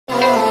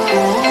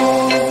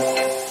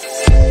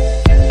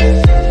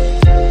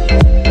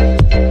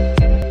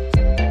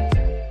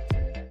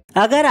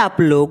अगर आप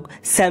लोग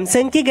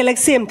सैमसंग की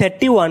गैलेक्सी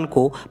M31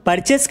 को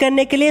परचेस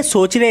करने के लिए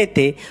सोच रहे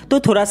थे तो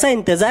थोड़ा सा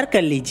इंतज़ार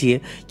कर लीजिए,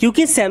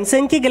 क्योंकि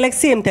सैमसंग की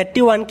गैलेक्सी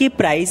M31 की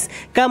प्राइस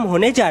कम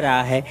होने जा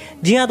रहा है।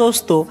 जी हाँ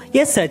दोस्तों,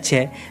 ये सच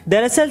है।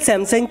 दरअसल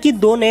सैमसंग की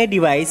दो नए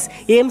डिवाइस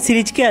एम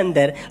सीरीज के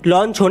अंदर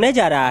लॉन्च होने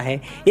जा रहा है।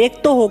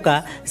 एक तो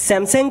होगा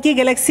सैमसंग की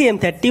गैलेक्सी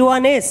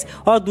M31s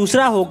और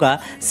दूसरा होगा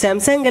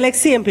सैमसंग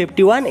गैलेक्सी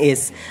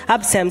M51s।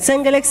 अब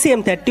सैमसंग गैलेक्सी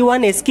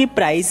M31s की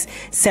प्राइस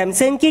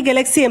सैमसंग की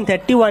गैलेक्सी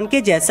M31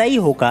 के जैसा ही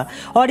होगा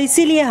और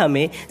इसीलिए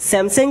हमें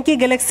सैमसंग की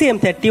गैलेक्सी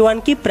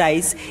M31 की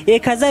प्राइस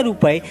 1000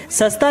 रुपये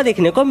सस्ता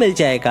देखने को मिल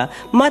जाएगा।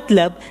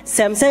 मतलब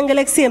सैमसंग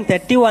गैलेक्सी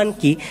M31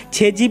 की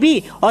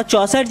 6GB और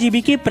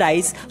 64GB की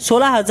प्राइस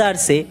 16000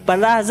 से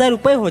 15000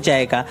 रुपये हो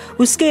जाएगा।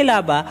 उसके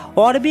अलावा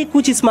और भी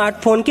कुछ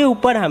स्मार्टफोन के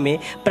ऊपर हमें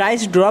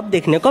प्राइस ड्रॉप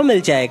देखने को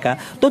मिल जाएगा,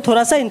 तो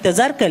थोड़ा सा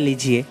इंतज़ार कर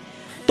लीजिए।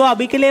 तो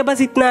अभी के लिए बस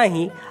इतना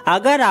ही।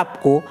 अगर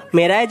आपको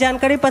मेरा ये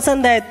जानकारी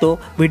पसंद आए तो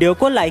वीडियो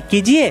को लाइक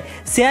कीजिए,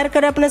 शेयर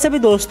करें अपने सभी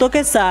दोस्तों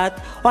के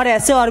साथ और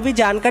ऐसे और भी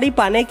जानकारी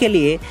पाने के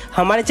लिए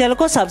हमारे चैनल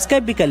को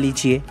सब्सक्राइब भी कर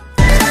लीजिए।